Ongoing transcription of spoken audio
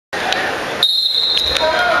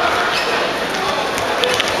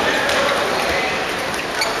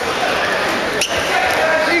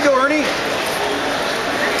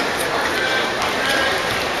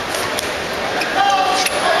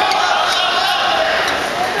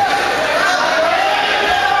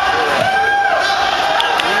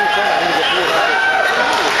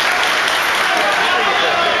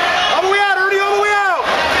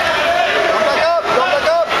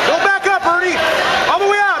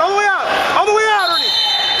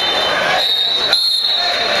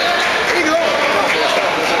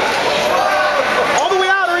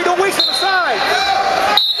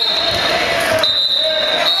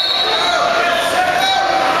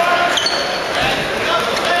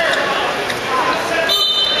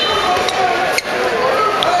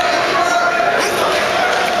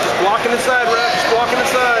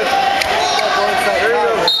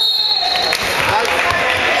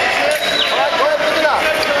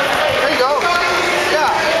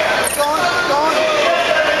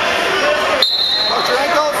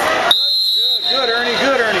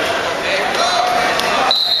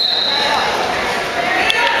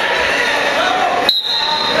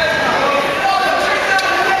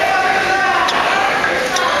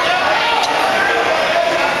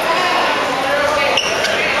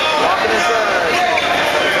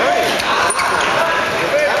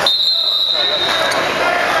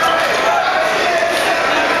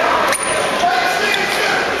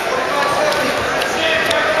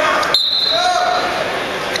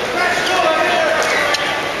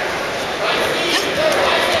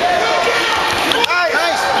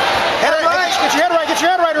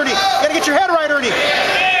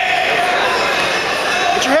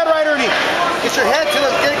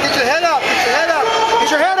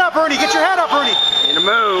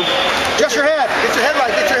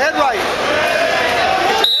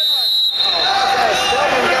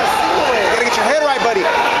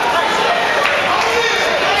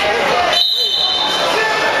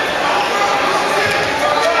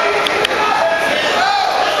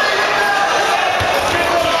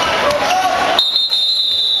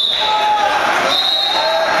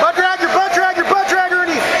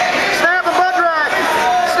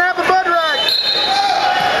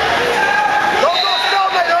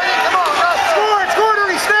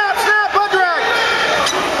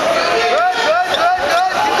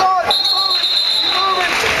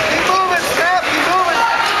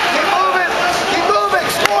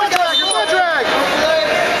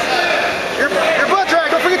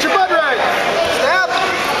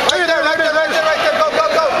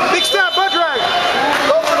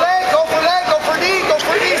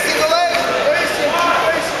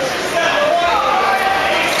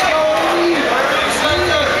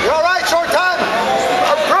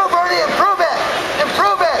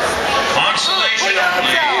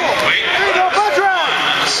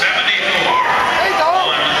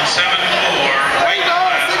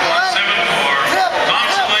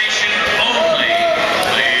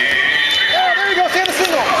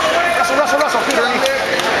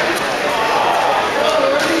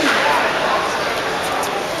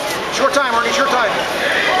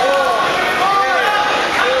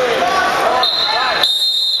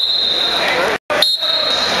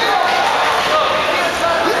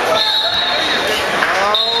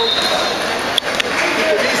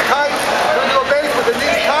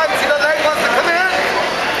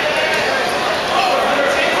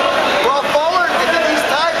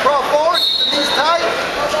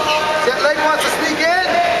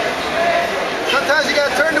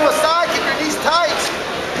gotta turn to a side, keep your knees tight.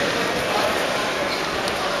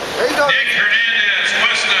 There you go. Nick Hernandez,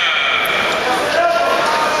 Cuesta.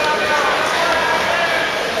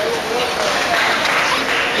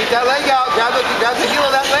 Keep that leg out. Grab the heel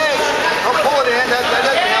of that leg. Don't pull it in. That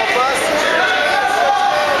doesn't help us.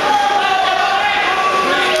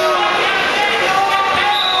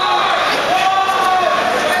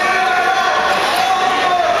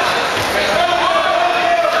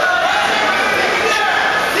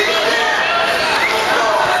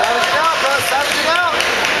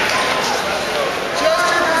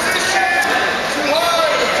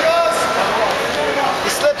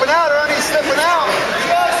 Ernie, he's slipping out.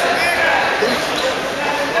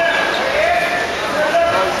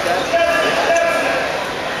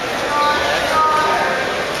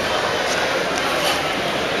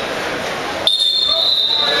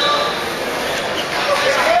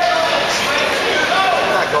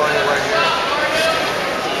 Not going anywhere here.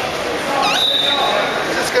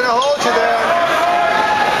 He's just going to hold you there.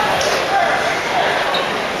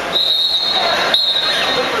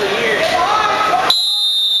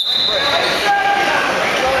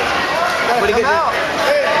 Come out.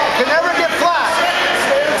 Can never get flat.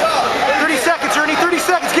 Stay on top. 30 seconds, Ernie. 30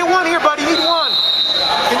 seconds. Get one here, buddy. Need one.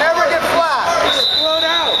 Can never get flat. Slow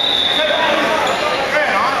down.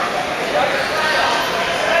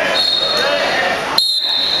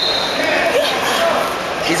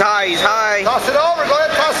 He's high. He's high. Toss it over.